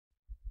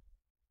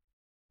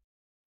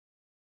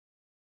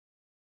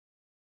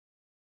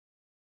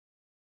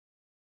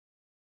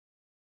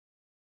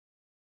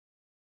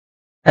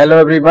Hello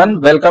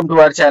everyone, welcome to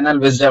our channel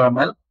Wisdom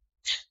ML.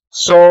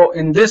 So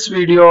in this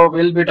video,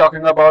 we'll be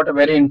talking about a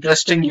very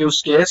interesting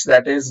use case,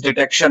 that is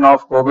detection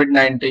of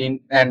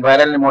COVID-19 and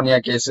viral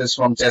pneumonia cases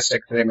from chest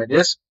X-ray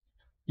images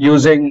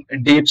using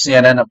deep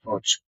CNN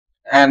approach.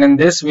 And in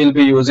this, we'll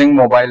be using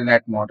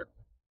MobileNet model.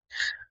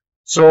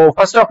 So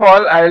first of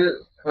all,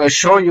 I'll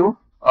show you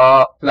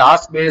a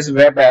flask-based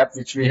web app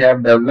which we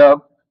have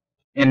developed,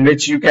 in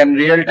which you can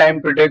real-time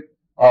predict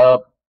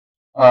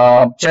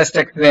chest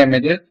X-ray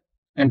images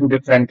into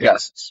different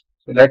classes.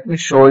 So let me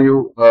show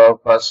you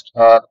first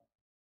um,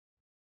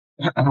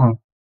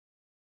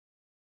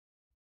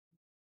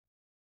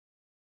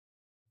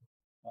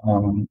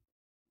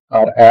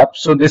 our app.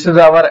 So this is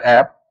our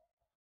app.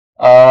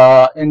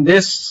 In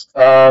this,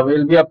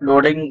 we'll be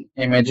uploading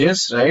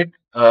images, right?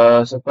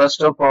 So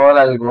first of all,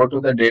 I'll go to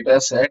the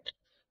data set.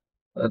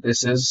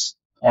 This is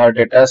our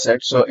data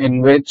set. So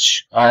in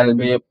which I'll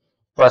be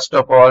first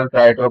of all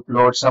try to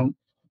upload some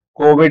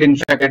COVID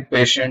infected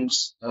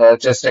patients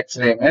chest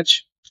X-ray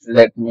image.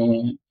 Let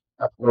me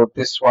upload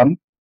this one.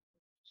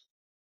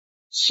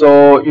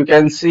 So you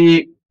can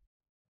see.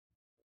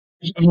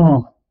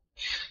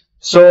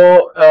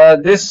 So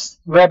this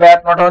web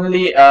app not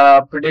only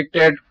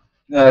predicted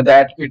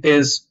that it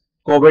is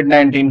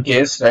COVID-19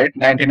 case, right?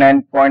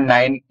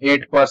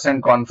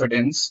 99.98%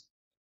 confidence,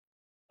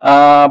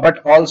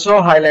 but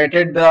also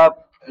highlighted the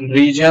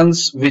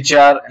regions which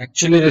are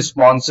actually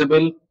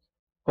responsible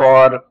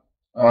for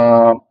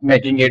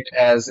making it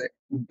as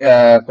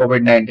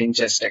COVID-19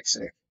 chest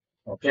X-ray.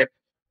 Okay.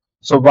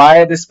 So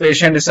why this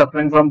patient is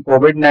suffering from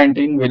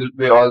COVID-19, we'll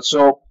be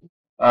also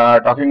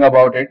talking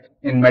about it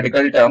in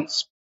medical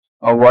terms.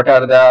 What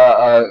are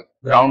the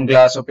ground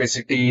glass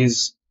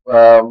opacities?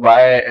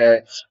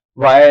 Why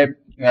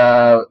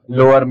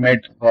lower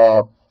mid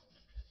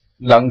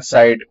lung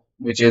side,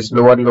 which is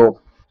lower lobe,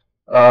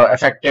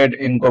 affected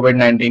in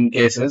COVID-19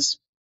 cases,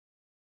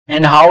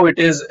 and how it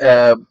is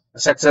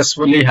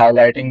successfully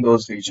highlighting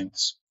those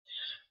regions.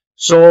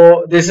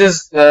 So this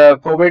is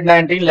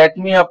COVID-19. Let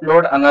me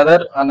upload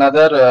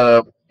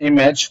another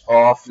image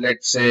of,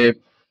 let's say,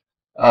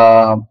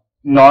 uh,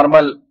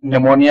 normal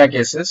pneumonia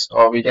cases,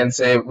 or we can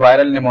say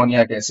viral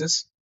pneumonia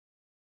cases.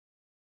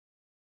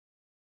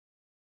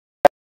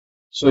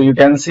 So you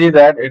can see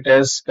that it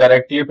is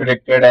correctly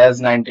predicted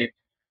as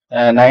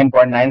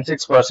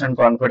 99.96%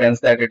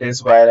 confidence that it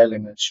is viral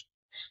image,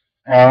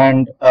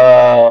 and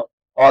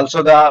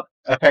also the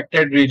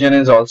affected region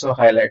is also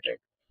highlighted.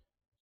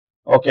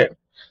 Okay.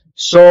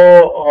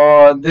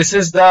 So this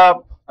is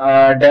the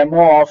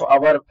demo of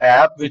our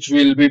app which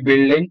we'll be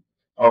building.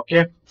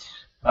 Okay.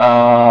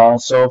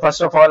 So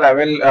first of all, I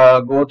will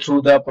go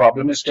through the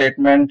problem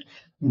statement.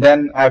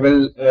 Then I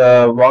will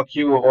walk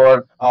you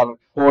over our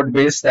code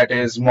base, that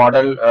is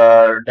model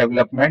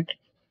development,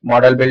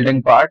 model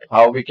building part,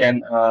 how we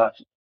can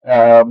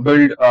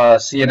build a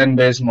CNN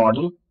based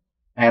model.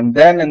 And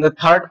then in the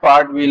third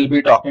part, we'll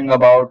be talking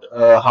about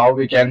how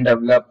we can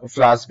develop a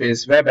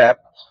flask-based web app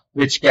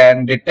which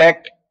can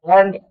detect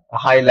and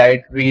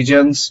highlight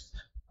regions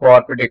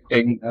for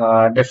predicting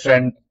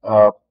different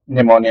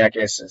pneumonia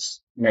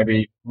cases,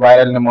 maybe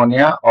viral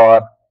pneumonia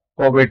or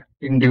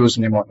COVID-induced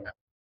pneumonia.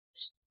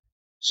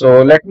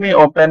 So let me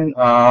open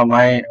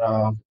my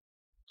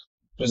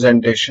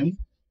presentation.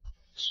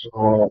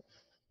 So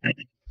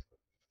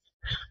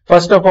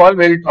first of all,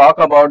 we'll talk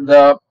about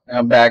the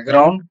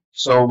background.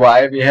 So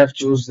why we have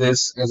choose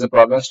this as a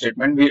problem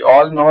statement. We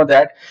all know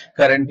that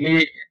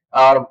currently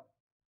our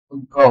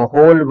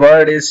whole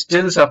world is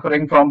still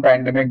suffering from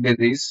pandemic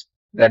disease,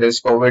 that is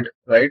COVID,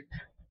 right?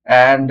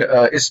 And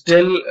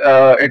still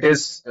it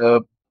is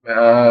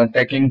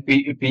taking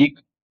peak,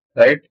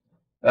 right?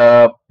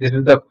 This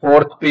is the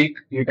fourth peak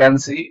you can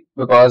see,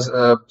 because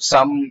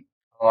some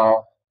uh,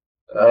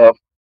 uh,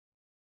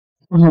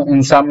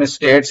 in some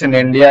states in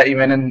India,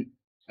 even in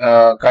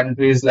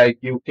countries like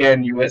UK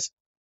and US,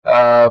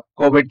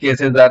 COVID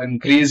cases are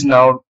increased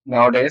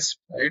nowadays,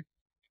 right?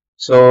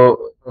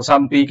 So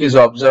some peak is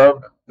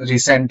observed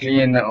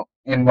recently in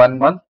 1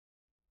 month.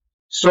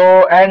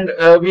 So, and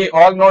we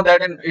all know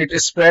that it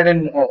is spread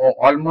in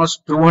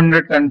almost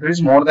 200 countries,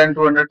 more than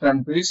 200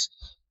 countries,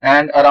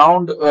 and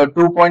around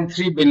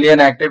 2.3 billion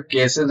active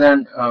cases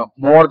and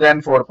more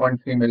than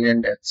 4.3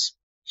 million deaths.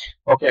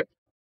 Okay.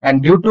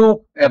 And due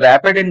to a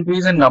rapid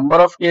increase in number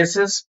of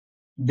cases,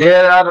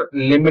 there are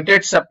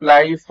limited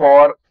supply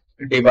for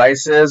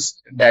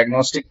devices,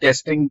 diagnostic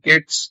testing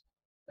kits,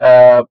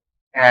 uh,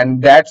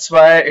 and that's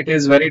why it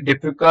is very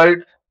difficult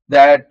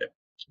that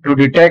to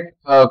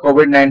detect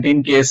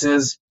COVID-19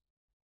 cases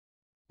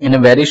in a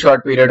very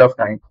short period of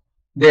time.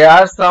 There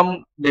are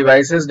some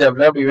devices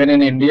developed even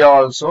in India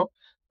also.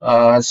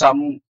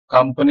 Some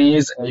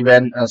companies,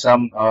 even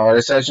some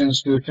research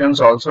institutions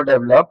also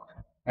develop,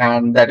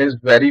 and that is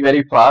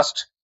very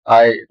fast.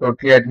 I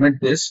totally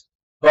admit this,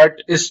 but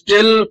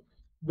still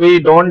we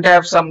don't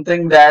have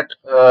something that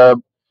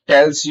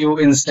tells you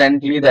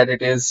instantly that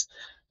it is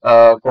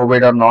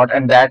COVID or not,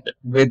 and that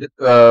with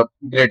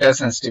greater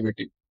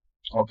sensitivity.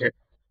 Okay.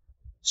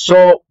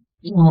 So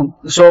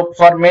So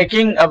for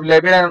making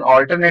available an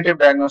alternative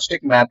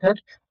diagnostic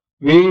method,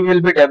 we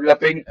will be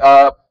developing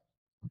a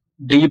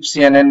deep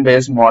CNN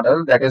based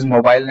model, that is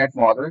MobileNet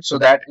model. So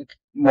that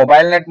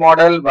MobileNet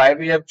model, why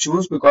we have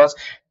choose, because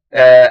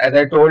as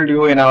I told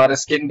you in our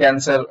skin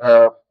cancer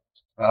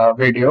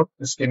video,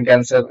 skin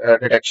cancer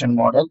detection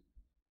model,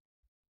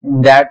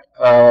 in that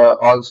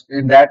also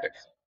in that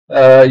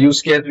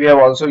use case we have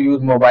also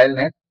used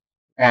MobileNet,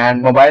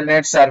 and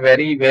MobileNets are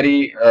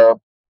very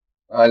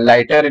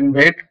lighter in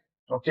weight,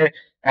 okay,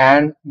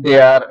 and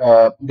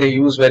they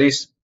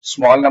use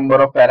small number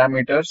of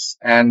parameters,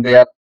 and they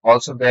are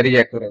also very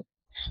accurate.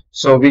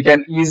 So we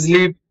can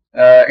easily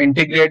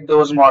integrate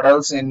those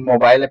models in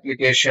mobile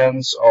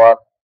applications or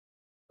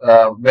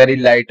very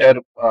lighter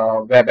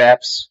web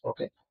apps,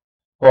 okay,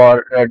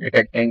 for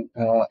detecting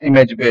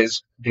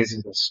image-based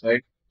diseases,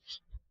 right?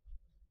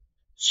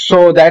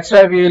 So that's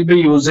why we will be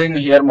using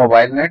here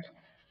MobileNet.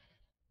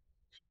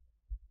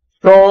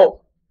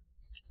 So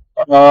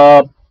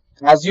uh,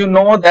 as you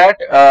know that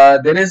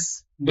there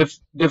is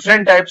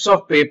different types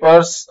of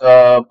papers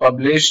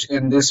published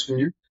in this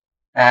field,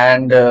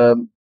 and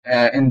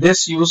in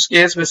this use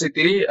case,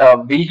 basically,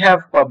 we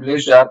have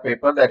published our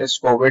paper, that is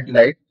COVID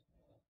Light,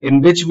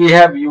 in which we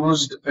have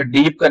used a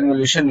deep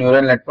convolution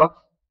neural network.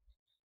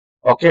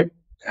 Okay.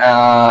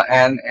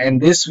 And in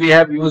this, we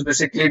have used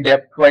basically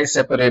depth-wise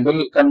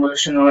separable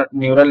convolution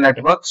neural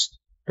networks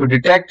to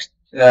detect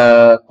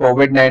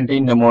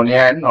COVID-19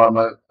 pneumonia and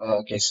normal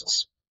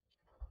cases.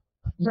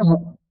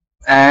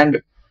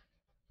 And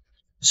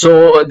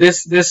so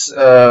this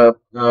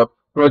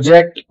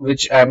project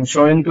which I'm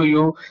showing to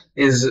you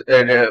is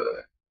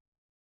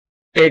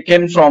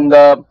taken from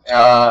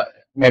the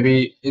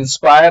maybe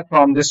inspired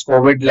from this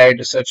COVID light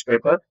research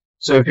paper.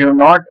 So if you have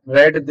not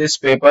read this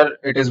paper,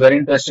 it is very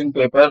interesting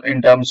paper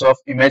in terms of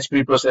image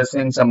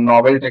pre-processing, some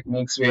novel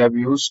techniques we have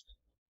used,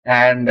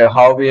 and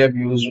how we have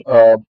used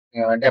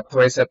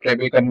depth-wise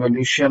separable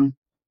convolution.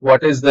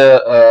 What is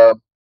the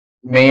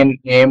main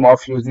aim of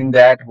using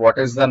that? What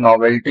is the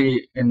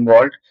novelty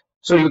involved?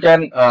 So you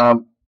can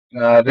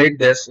read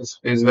this.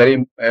 Is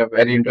very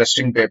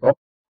interesting paper.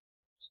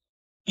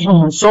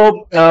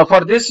 So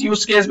for this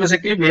use case,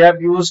 basically we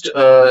have used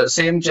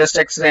same chest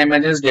X-ray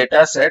images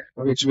data set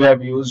which we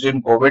have used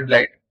in COVID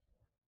light,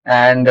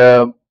 and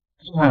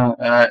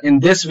in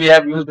this we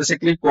have used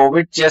basically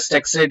COVID chest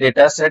X-ray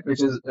data set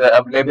which is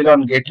available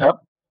on GitHub.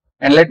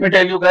 And let me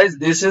tell you guys,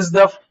 this is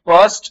the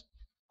first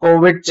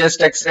COVID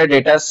chest X-ray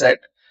data set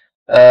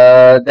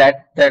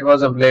that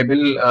was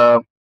available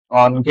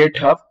on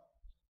GitHub,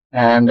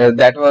 and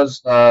that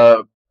was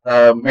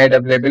made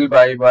available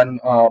by one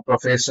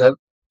professor,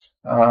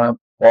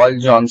 Paul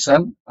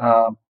Johnson,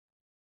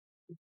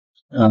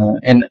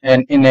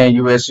 in a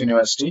US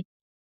university.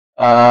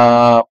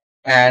 Uh,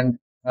 and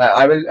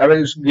I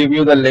will give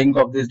you the link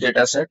of this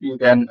data set. You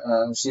can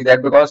see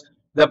that, because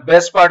the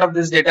best part of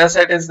this data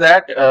set is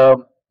that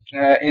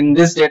in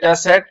this data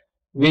set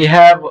we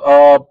have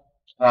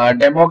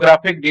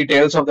demographic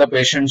details of the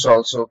patients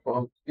also,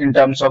 in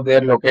terms of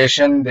their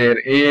location, their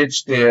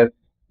age, their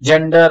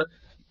gender.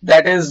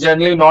 That is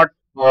generally not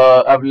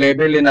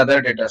available in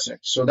other data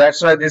sets. So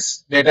that's why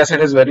this data set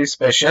is very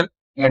special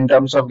in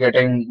terms of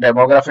getting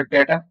demographic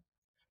data.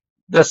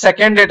 The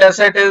second data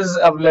set is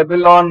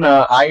available on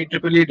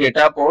IEEE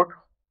data port.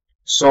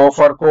 So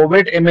for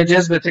COVID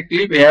images,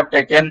 basically we have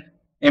taken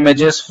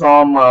images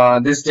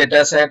from this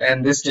data set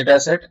and this data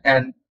set,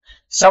 and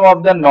some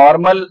of the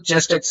normal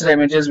chest X-ray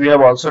images we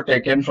have also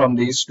taken from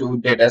these two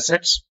data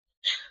sets.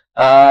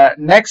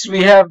 Next,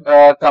 we have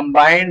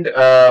combined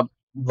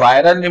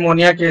viral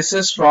pneumonia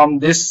cases from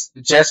this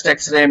chest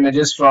X-ray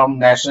images from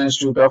National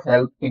Institute of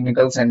Health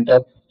Clinical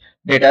Center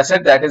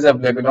dataset that is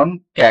available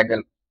on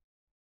Kaggle.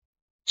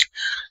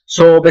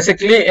 So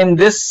basically, in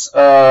this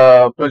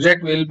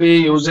project, we'll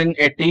be using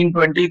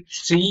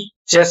 1823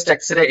 chest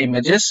X-ray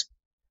images,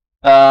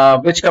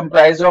 which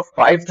comprise of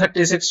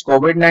 536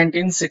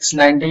 COVID-19,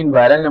 619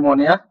 viral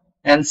pneumonia,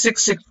 and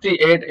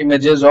 668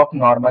 images of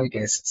normal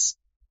cases.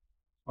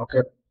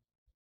 Okay.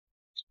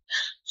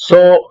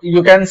 So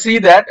you can see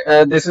that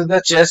this is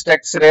the chest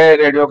X-ray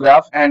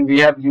radiograph, and we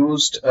have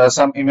used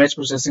some image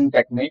processing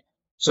technique.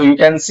 So you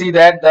can see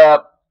that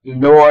the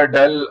lower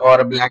dull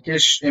or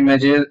blackish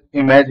image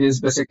is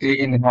basically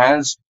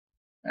enhanced,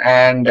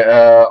 and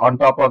on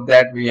top of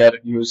that we are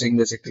using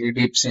basically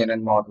deep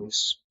CNN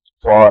models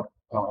for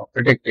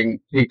predicting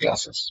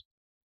reclasses.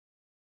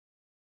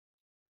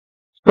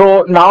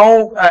 So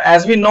now,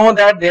 as we know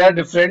that there are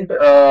different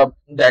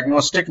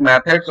diagnostic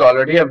methods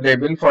already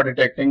available for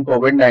detecting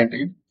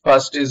COVID-19.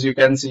 First is, you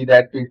can see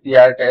that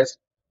PCR test,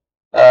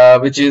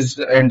 which is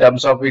in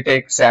terms of we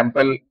take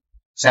sample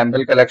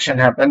collection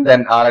happen,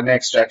 then RNA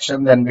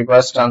extraction, then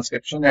reverse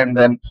transcription, and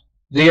then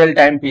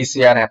real-time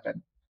PCR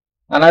happen.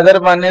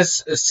 Another one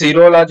is a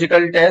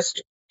serological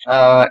test,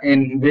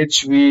 in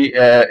which we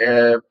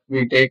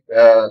take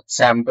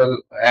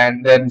sample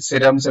and then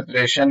serum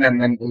separation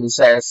and then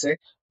ELISA assay,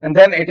 and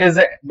then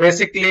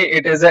basically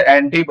it is an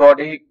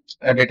antibody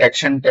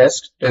detection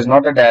test. It is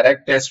not a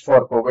direct test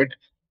for COVID.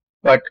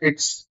 but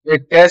it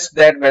tests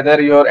that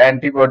whether your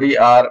antibody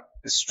are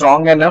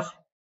strong enough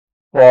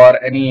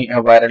for any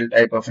viral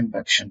type of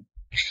infection.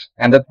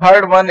 And the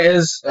third one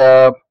is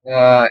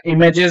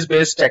images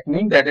based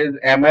technique, that is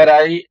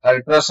MRI,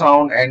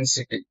 ultrasound, and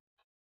CT.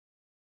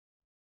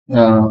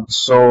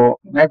 So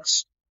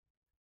next.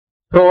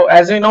 So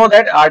as we know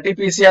that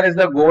RT-PCR is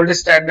the gold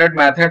standard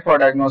method for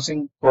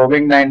diagnosing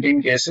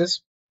COVID-19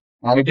 cases,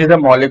 and it is a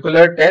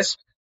molecular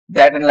test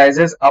that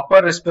analyzes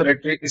upper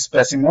respiratory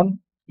specimen,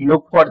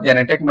 look for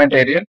genetic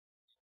material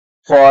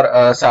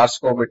for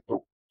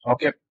SARS-CoV-2.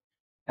 Okay,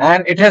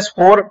 and it has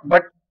four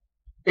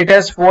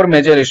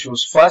major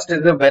issues. First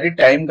is a very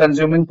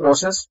time-consuming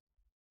process.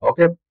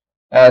 Okay,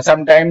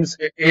 sometimes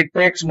it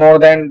takes more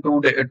than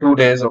 2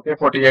 days. Okay,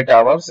 48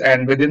 hours,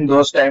 and within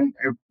those time,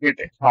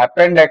 it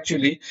happened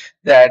actually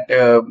that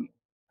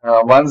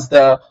once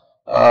the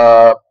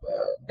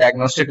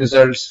diagnostic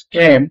results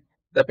came,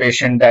 the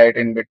patient died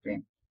in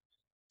between.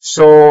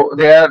 So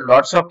there are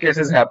lots of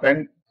cases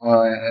happen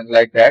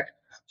like that.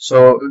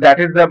 So that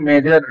is the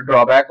major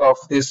drawback of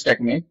this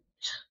technique.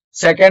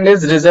 Second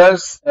is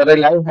results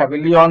rely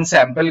heavily on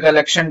sample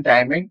collection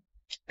timing,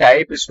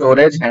 type,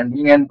 storage,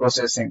 handling, and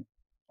processing.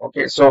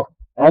 Okay, so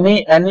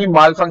any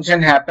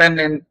malfunction happen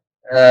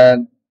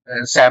in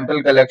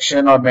sample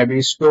collection or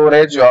maybe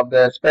storage of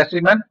the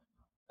specimen,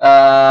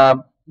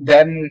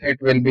 then it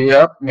will be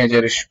a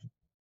major issue.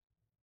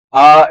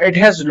 It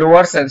has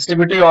lower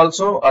sensitivity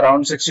also,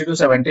 around 60 to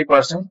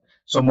 70%.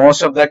 So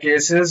most of the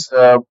cases,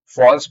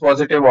 false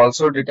positive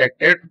also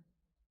detected,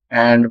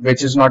 and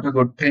which is not a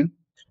good thing.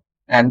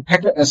 And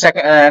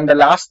second, and the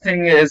last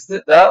thing is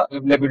the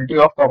availability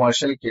of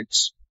commercial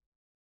kits,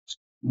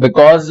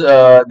 because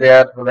they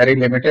are very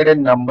limited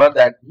in number.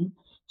 That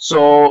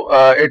so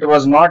it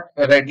was not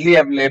readily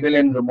available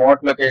in remote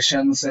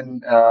locations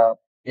in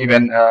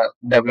even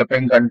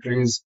developing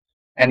countries,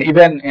 and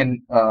even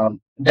in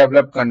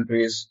developed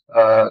countries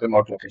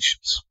remote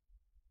locations.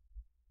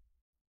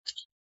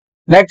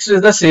 Next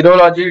is the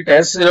serology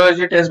test.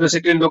 Serology test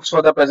basically looks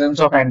for the presence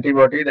of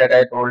antibody that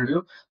I told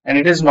you, and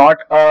it is not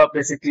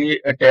basically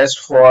a test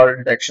for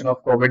detection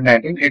of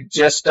COVID-19. It's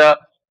just a,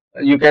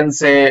 you can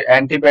say,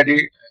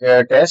 antibody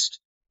test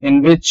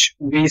in which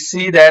we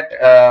see that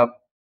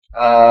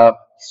uh,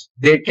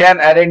 they can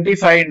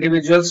identify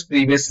individuals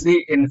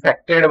previously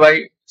infected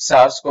by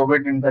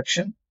SARS-CoV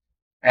infection,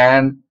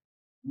 and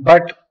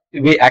but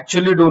we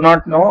actually do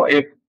not know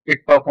if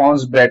it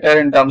performs better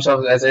in terms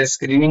of as a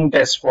screening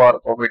test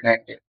for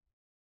COVID-19.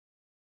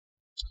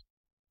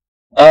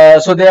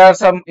 So there are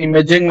some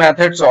imaging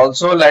methods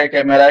also like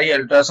MRI,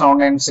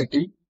 ultrasound, and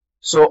CT.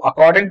 So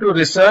according to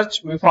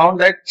research, we found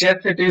that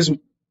chest CT is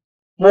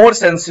more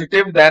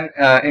sensitive than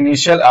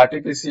initial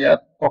RT-PCR.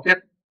 Okay,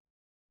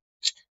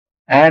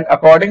 and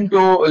according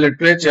to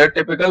literature,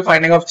 typical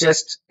finding of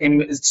chest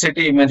CT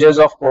images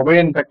of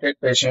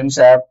COVID-infected patients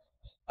have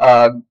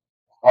uh,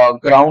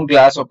 ground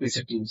glass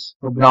opacities.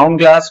 So ground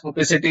glass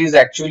opacity is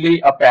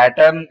actually a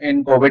pattern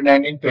in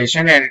COVID-19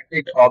 patient, and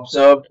it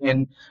observed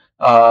in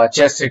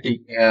chest CT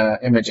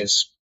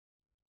images.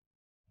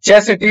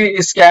 Chest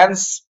CT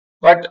scans,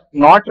 but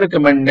not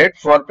recommended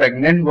for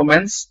pregnant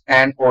women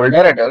and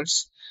older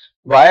adults.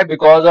 Why?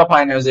 Because of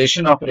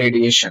ionization of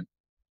radiation.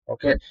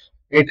 Okay,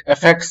 it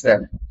affects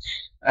them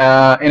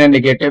in a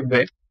negative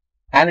way,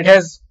 and it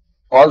has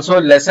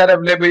also lesser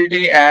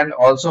availability and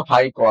also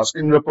high cost.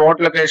 In remote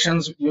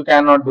locations, you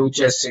cannot do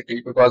chest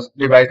CT because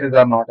devices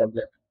are not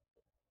available.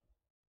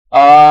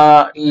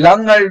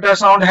 Lung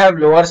ultrasound have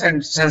lower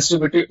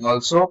sensitivity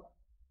also,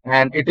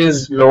 and it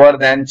is lower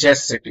than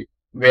chest CT,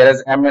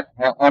 whereas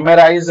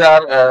MRIs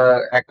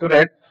are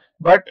accurate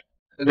but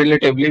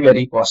relatively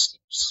very costly.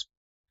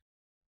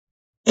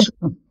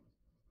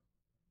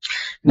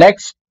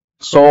 Next,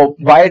 so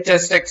why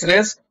chest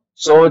X-rays?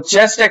 So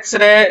chest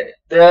X-ray,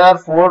 there are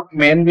four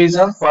main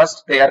reasons.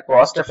 First, they are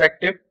cost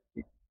effective.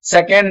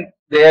 Second,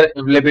 their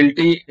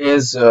availability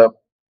is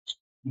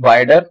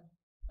wider.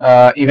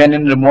 Even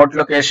in remote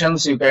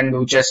locations, you can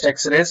do chest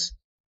X-rays.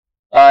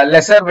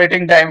 Lesser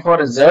waiting time for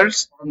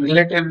results.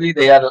 Relatively,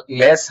 they are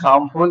less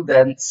harmful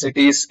than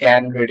CT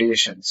scan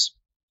radiations.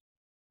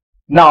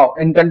 Now,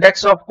 in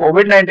context of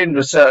COVID-19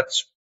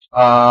 research,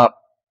 uh,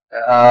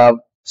 uh,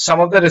 some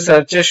of the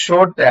researchers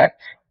showed that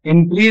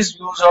increased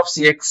use of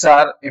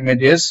CXR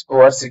images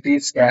over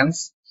CT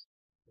scans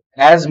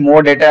has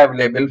more data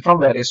available from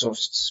various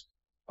sources.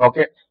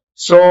 Okay,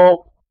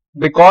 so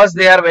because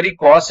they are very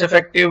cost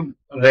effective,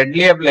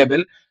 readily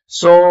available,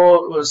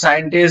 so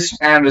scientists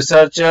and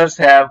researchers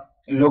have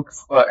looked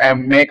for,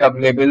 and make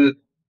available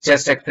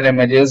chest X-ray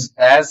images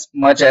as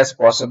much as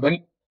possible.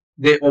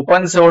 They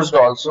open sourced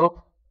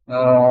also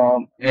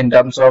in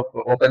terms of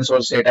open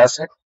source data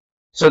set,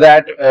 so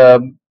that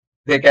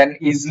they can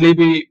easily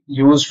be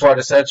used for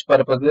research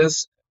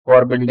purposes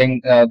for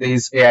building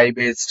these AI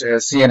based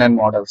CNN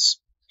models.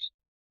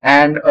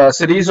 And a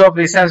series of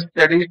recent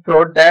studies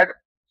showed that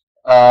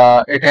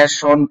it has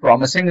shown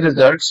promising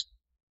results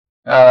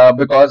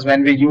because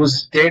when we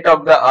use state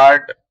of the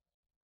art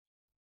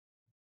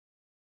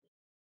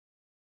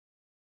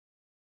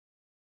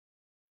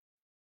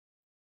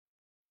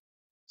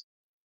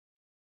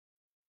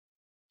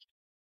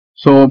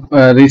So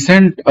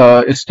recent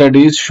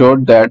studies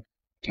showed that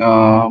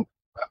uh,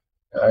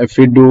 if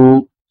we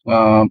do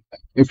uh,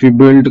 if we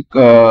build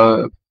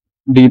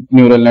deep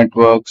neural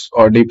networks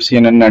or deep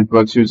CNN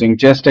networks using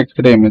chest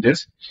X-ray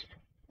images,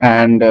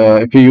 and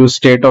if you use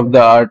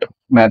state-of-the-art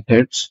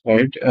methods,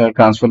 right,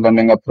 transfer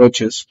learning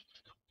approaches,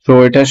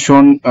 so it has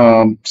shown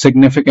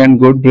significant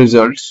good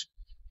results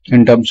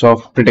in terms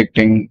of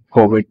predicting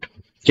COVID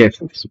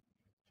cases.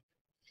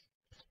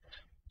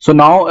 So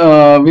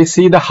now we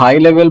see the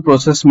high-level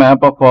process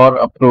map of our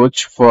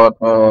approach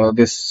for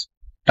this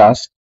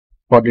task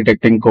for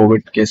detecting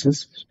COVID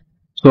cases.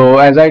 So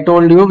as I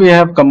told you, we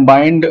have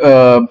combined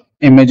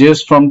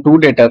images from two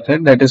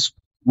datasets. That is,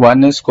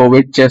 one is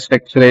COVID chest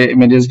X-ray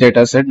images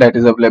dataset that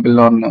is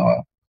available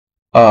on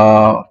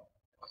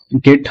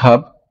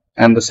GitHub,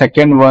 and the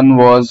second one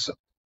was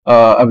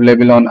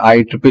available on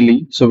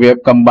IEEE. So we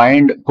have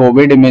combined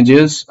COVID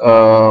images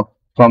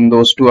from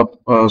those two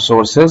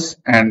sources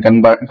and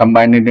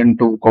combined it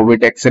into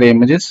COVID X-ray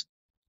images.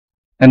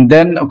 And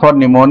then for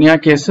pneumonia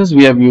cases,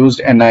 we have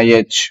used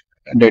NIH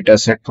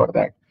dataset for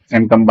that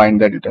and combined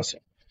the dataset.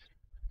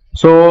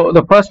 So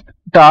the first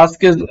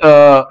task is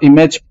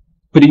image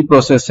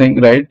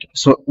pre-processing, right?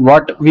 So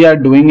what we are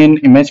doing in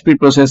image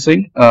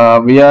pre-processing,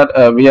 we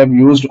have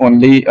used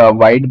only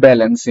white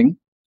balancing.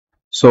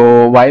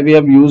 So why we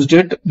have used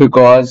it?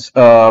 Because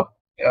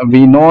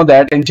we know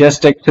that in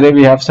chest X-ray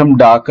we have some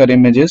darker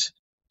images.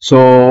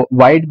 So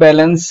white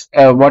balance,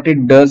 what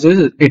it does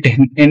is it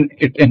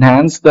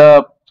enhance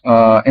the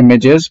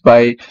images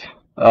by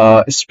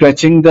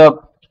stretching the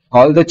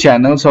all the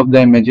channels of the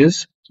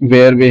images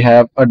where we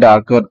have a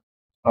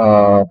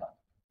uh,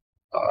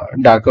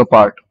 darker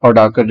part or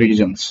darker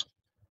regions.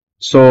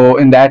 So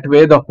in that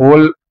way, the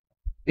whole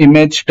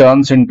image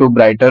turns into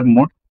brighter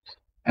mode,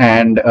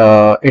 and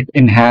it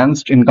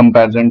enhanced in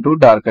comparison to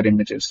darker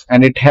images,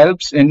 and it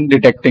helps in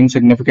detecting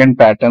significant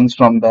patterns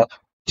from the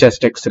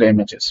chest X-ray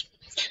images.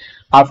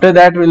 After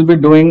that, we'll be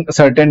doing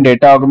certain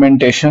data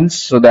augmentations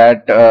so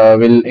that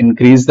will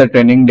increase the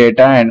training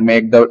data and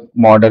make the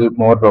model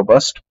more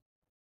robust.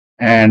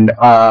 And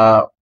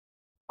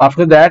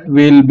after that,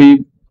 we'll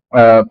be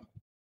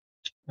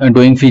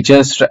doing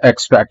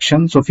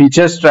extraction. So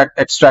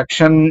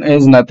extraction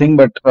is nothing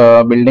but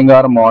building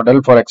our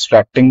model for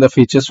extracting the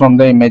features from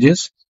the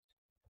images.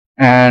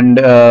 And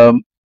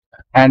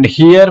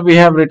here we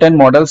have written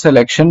model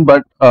selection,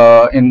 but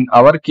in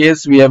our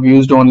case we have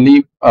used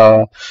only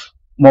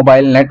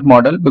MobileNet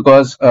model,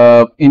 because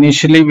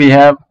initially we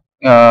have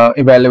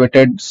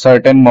evaluated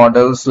certain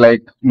models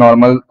like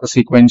normal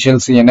sequential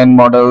CNN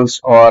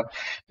models or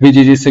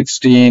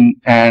VGG16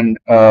 and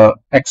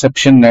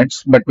exception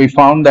nets, but we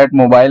found that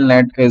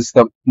MobileNet is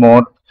the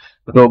more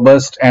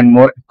robust and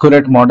more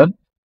accurate model.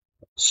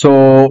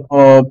 So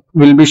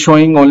we'll be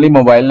showing only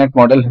MobileNet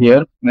model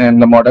here in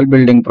the model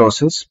building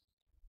process,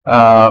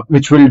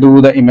 which will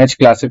do the image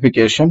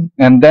classification,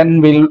 and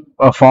then we'll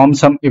form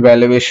some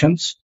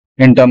evaluations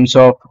in terms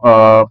of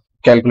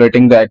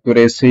calculating the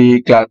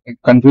accuracy,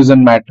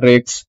 confusion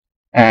matrix,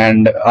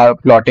 and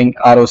plotting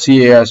ROC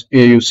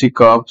AUC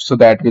curve, so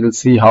that we'll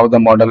see how the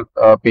model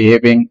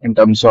behaving in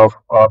terms of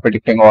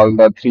predicting all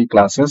the three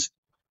classes.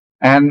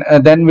 And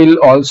then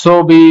we'll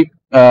also be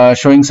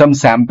showing some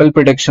sample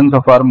predictions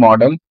of our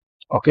model,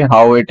 okay,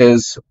 how it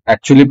is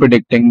actually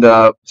predicting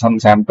the some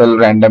sample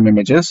random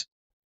images.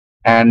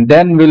 And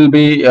then we'll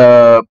be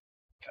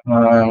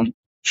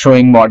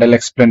showing model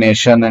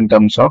explanation in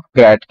terms of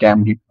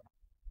GradCam.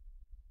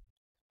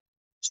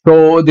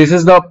 So this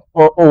is the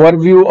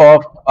overview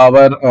of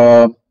our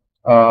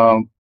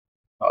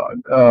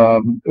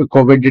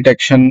COVID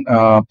detection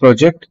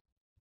project.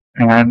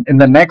 And in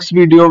the next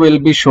video, we'll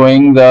be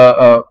showing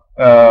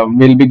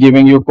we'll be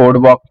giving you code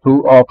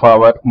walkthrough of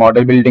our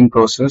model building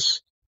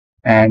process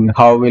and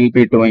how we'll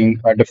be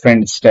doing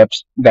different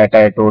steps that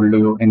I told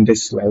you in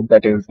this slide,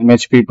 that is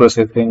image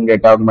pre-processing,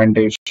 data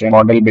augmentation,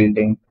 model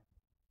building,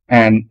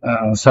 and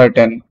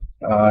certain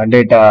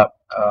data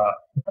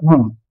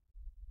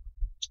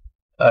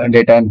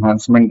data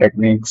enhancement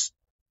techniques,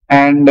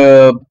 and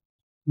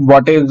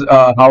what is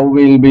how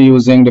we'll be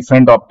using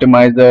different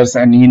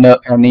optimizers and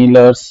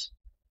annealers,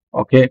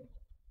 okay,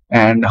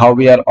 and how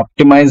we are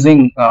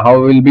optimizing,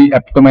 how we'll be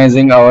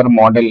optimizing our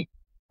model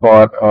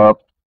for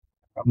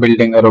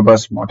building a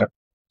robust model.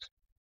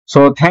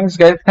 So thanks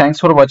guys, thanks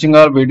for watching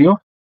our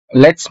video.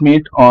 Let's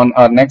meet on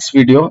our next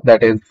video,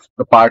 that is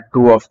the part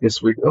 2 of this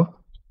video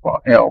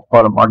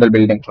for model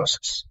building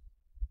process.